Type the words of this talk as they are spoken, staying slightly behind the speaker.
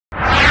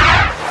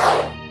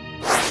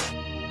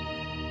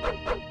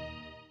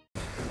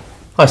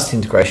ICT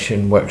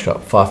Integration Workshop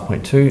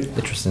 5.2,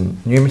 Literacy and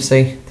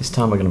Numeracy. This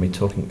time we're going to be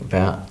talking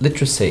about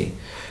literacy.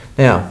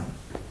 Now,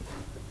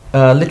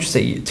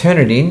 literacy, Turn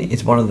It In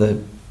is one of the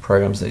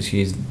programs that's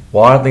used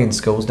widely in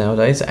schools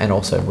nowadays and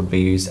also would be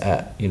used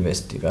at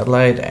University of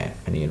Adelaide and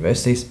many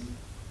universities.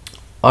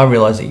 I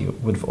realise that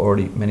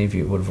many of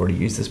you would have already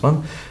used this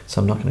one,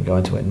 so I'm not going to go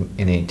into it in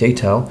any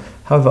detail.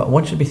 However, I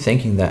want you to be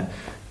thinking that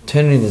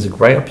Turn It In is a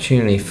great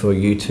opportunity for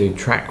you to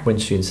track when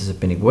students are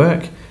submitting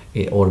work.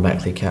 It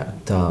automatically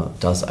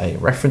does a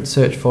reference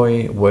search for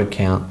you, word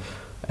count.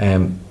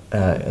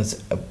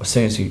 As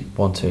soon as you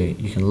want to,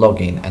 you can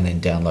log in and then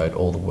download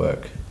all the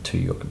work to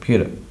your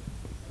computer.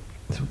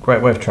 It's a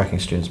great way of tracking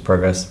students'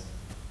 progress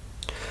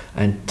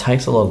and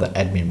takes a lot of the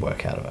admin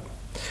work out of it.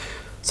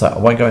 So I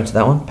won't go into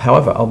that one.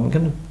 However, I'm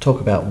going to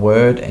talk about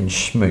Word and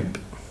Schmoop.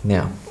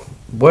 Now,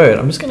 Word,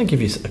 I'm just going to give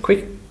you a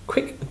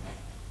quick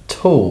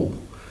tool,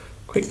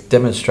 quick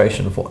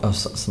demonstration of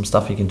some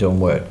stuff you can do on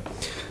Word.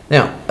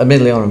 Now,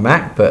 admittedly on a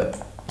Mac,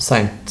 but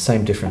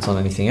same difference on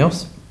anything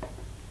else.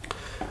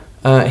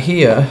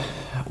 Here,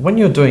 when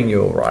you're doing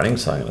your writing,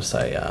 so I'm going to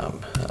say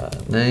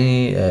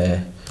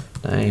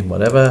name,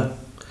 whatever.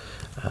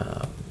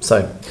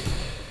 So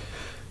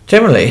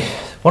generally,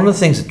 one of the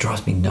things that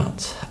drives me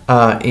nuts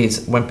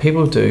is when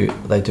people do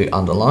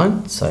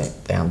underline. So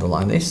they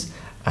underline this,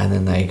 and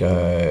then they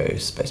go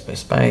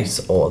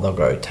space, or they'll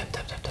go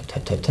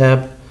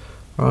tab,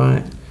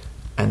 right?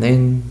 And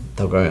then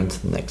they'll go into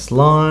the next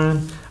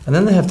line. And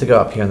then they have to go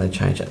up here and they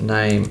change it,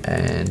 name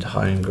and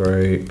home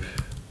group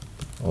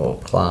or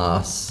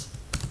class.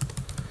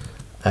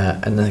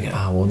 And then they go,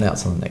 oh, well, now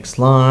it's on the next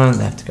line.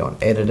 They have to go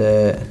and edit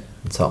it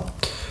and so on.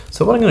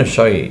 So what I'm going to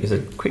show you is a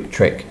quick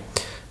trick.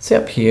 See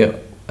up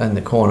here in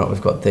the corner, we've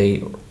got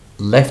the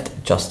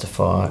left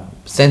justify,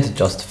 center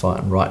justify,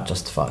 and right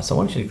justify. So I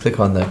want you to click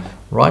on the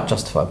right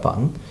justify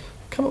button,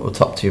 come up the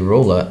top to your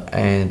ruler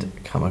and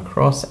come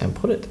across and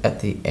put it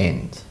at the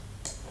end.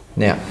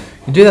 Now,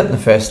 you do that in the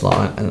first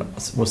line and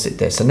we'll sit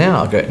there. So now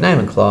I'll go name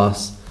and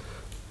class,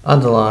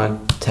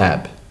 underline,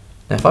 tab.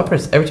 Now if I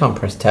press, every time I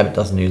press tab, it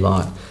does a new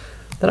line.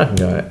 Then I can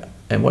go,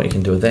 and what you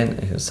can do then,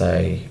 you can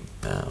say,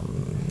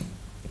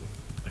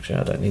 actually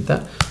I don't need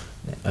that.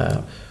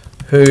 Get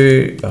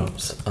rid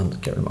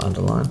of my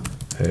underline.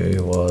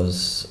 Who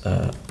was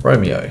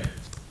Romeo?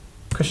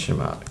 Question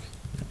mark.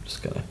 I'm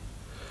just gonna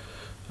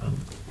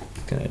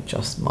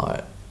adjust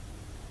my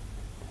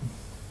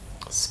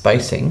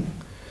spacing.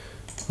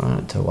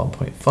 Right, to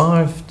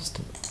 1.5, just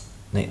to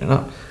neaten it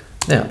up.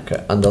 Now,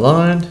 go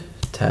underline,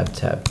 tab.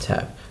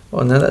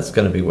 Well, now that's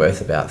going to be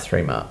worth about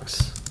 3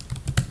 marks.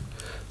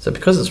 So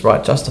because it's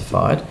right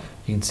justified,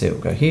 you can see it will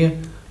go here,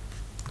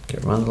 get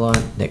rid of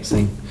underline, next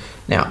thing.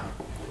 Now,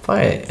 if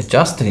I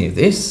adjust any of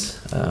this,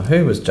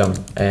 who was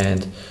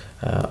and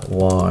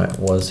why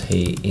was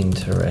he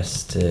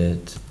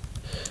interested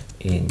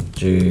in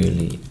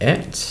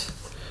Juliet?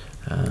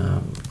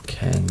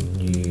 Can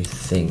you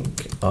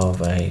think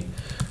of a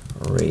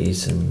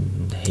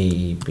reason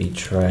he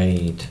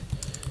betrayed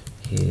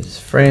his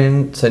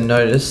friend? So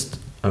noticed,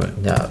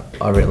 now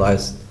I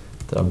realise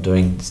that I'm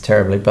doing this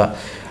terribly, but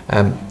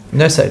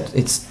notice that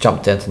it's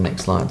jumped down to the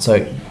next line.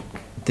 So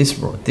this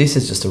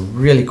is just a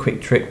really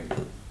quick trick,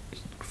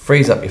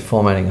 frees up your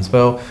formatting as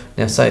well.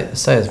 Now say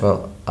as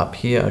well up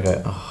here, I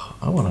go, oh,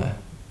 I want to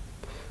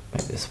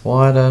make this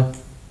wider.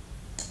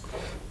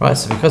 Right,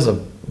 so because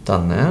I've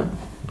done that,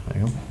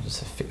 hang on,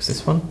 just fix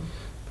this one,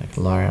 make a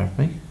liar out of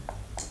me.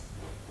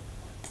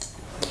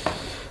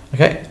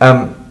 Okay,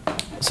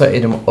 so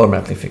it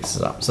automatically fixes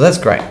it up. So that's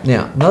great.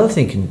 Now, another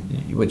thing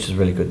which is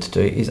really good to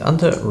do is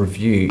under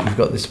review, you've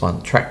got this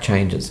one, track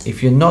changes.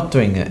 If you're not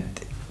doing that,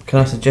 can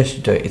I suggest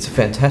you do it? It's a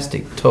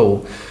fantastic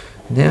tool.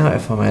 Now,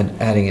 if I'm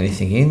adding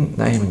anything in,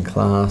 name and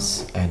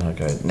class, and I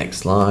go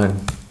next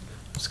line,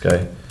 let's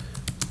go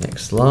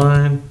next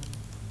line.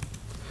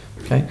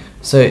 Okay,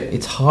 so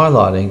it's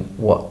highlighting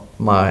what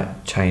my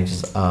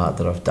changes are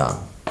that I've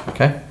done.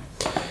 Okay,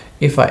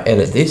 if I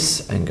edit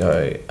this and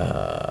go,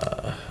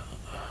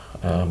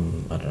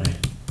 I don't know,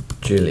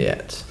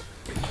 Juliet.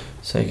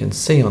 So you can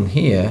see on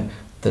here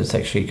that it's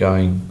actually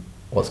going,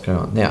 what's going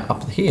on. Now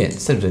up here,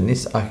 instead of doing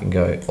this, I can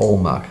go all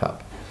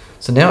markup.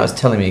 So now it's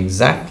telling me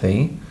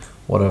exactly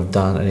what I've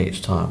done at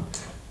each time.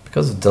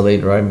 Because of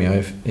delete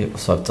Romeo,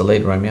 so I've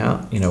deleted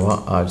Romeo, you know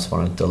what, I just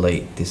want to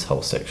delete this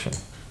whole section.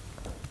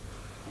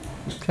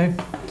 Okay,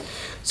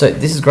 so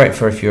this is great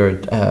for if you're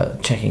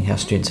checking how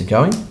students are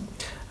going.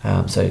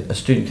 So a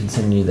student can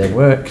send you their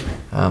work,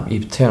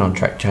 you turn on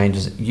track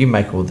changes, you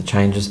make all the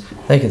changes,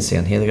 they can see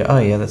on here, they go, oh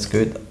yeah, that's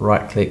good,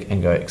 right click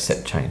and go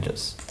accept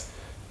changes,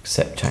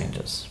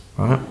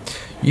 right?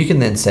 You can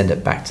then send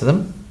it back to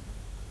them,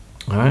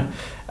 all right?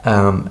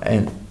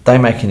 And they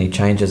make any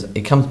changes,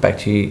 it comes back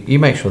to you, you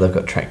make sure they've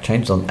got track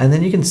changes on, and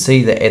then you can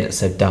see the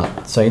edits they've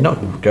done. So you're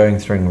not going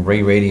through and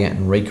rereading it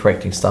and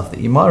recorrecting stuff that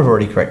you might have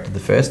already corrected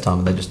the first time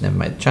and they just never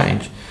made the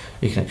change.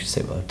 You can actually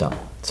see what they've done.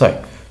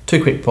 So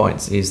 2 quick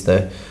points is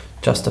the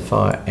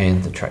justify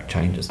and the track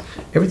changes.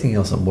 Everything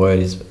else on Word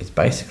is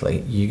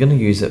basically, you're going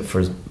to use it for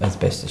as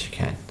best as you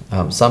can.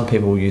 Some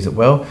people will use it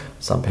well,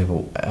 some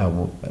people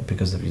will,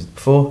 because they've used it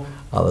before,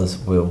 others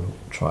will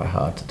try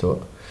hard to do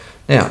it.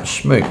 Now,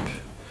 Schmoop.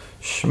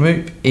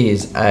 Schmoop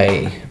is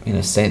in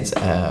a sense,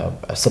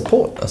 a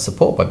support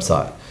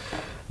website.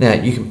 Now,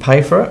 you can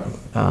pay for it.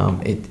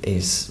 It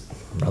is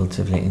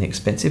relatively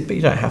inexpensive, but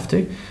you don't have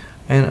to.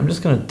 And I'm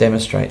just going to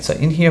demonstrate. So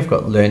in here, I've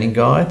got learning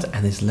guides,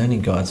 and there's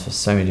learning guides for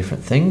so many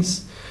different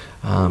things.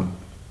 So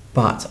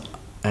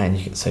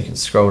you can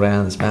scroll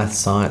down. There's math,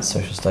 science,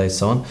 social studies,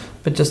 so on.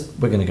 But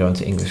we're going to go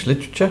into English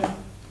literature.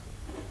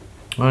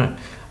 All right.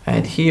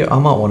 And here, I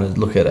might want to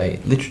look at a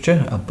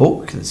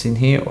book that's in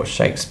here, or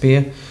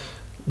Shakespeare.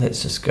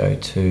 Let's just go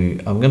to,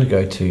 I'm going to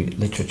go to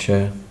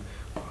literature,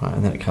 right,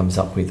 and then it comes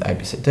up with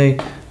ABCD.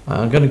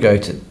 I'm going to go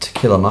to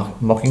Kill a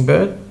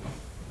Mockingbird.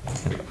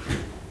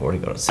 I've already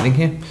got it sitting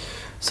here.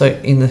 So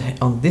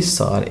on this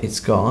side, it's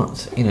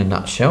got in a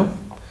nutshell,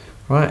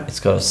 right? It's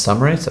got a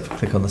summary. So if I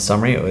click on the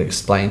summary, it will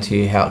explain to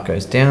you how it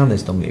goes down.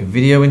 There's normally a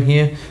video in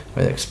here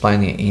where they're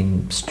explaining it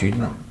in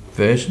student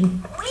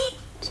version.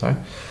 Sorry.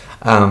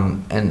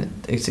 And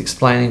it's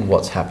explaining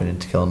what's happened in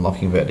To Kill a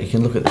Mockingbird. You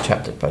can look at the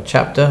chapter by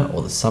chapter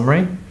or the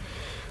summary.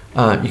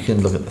 You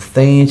can look at the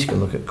themes, you can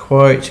look at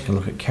quotes, you can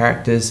look at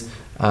characters.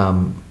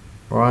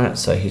 Right,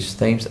 so here's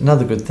themes.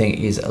 Another good thing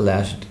is it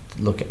allows you to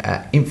look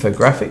at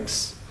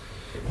infographics.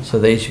 So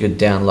these you could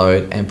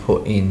download and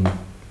put in,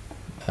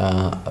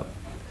 so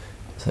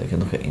you can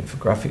look at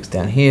infographics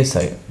down here.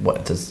 So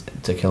what does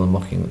To Kill a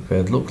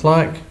Mockingbird look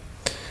like?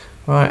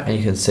 Right, and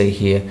you can see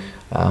here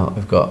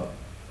we've got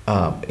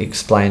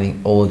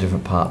explaining all the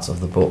different parts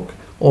of the book,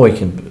 or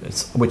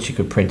which you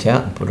could print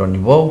out and put on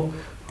your wall.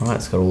 Right,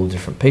 it's got all the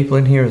different people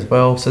in here as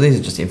well. So these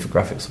are just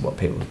infographics of what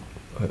people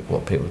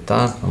have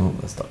done. Oh,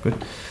 that's not good.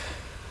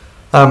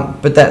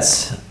 But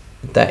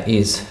that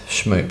is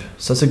Schmoop.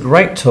 So it's a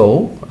great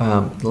tool.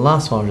 The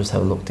last one I'll just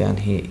have a look down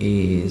here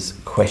is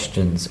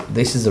questions.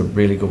 This is a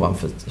really good one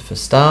for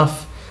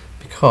staff,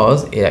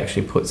 because it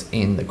actually puts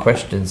in the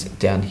questions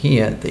down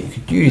here that you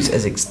could use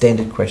as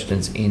extended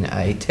questions in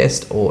a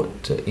test or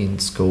in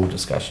school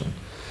discussion.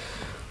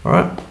 All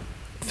right,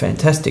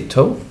 fantastic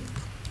tool.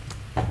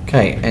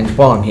 Okay, and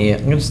while I'm here,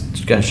 I'm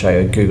just going to show you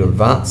a Google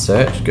Advanced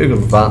Search. Google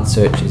Advanced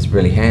Search is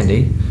really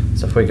handy.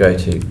 So if we go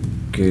to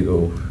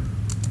Google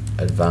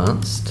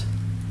Advanced,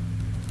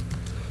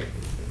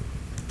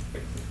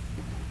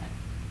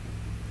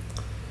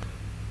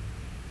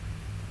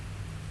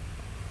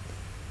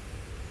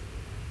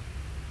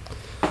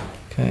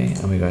 okay,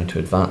 and we go into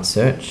Advanced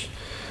Search.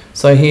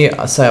 So here,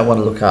 I say I want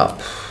to look up,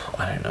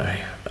 I don't know,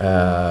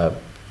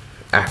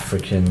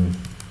 African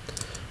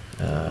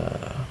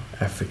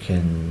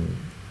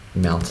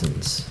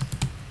mountains.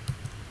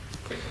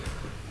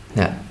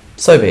 Now,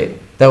 so be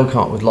it. They'll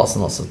come up with lots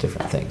and lots of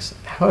different things.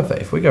 However,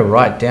 if we go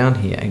right down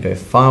here and go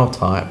File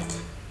Type,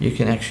 you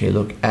can actually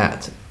look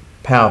at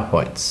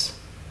PowerPoints.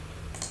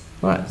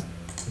 Right,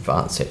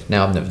 Advanced Search.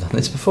 Now, I've never done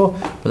this before,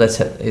 but let's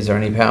hit, is there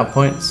any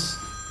PowerPoints?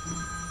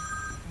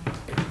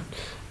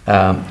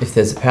 If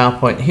there's a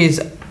PowerPoint,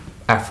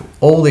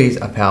 all these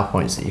are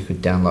PowerPoints that you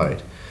could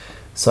download.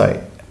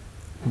 So,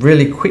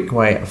 really quick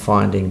way of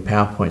finding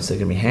PowerPoints that are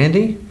going to be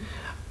handy,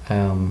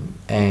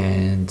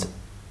 and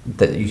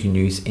that you can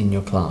use in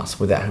your class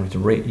without having to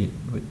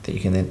that you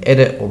can then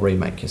edit or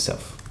remake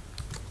yourself.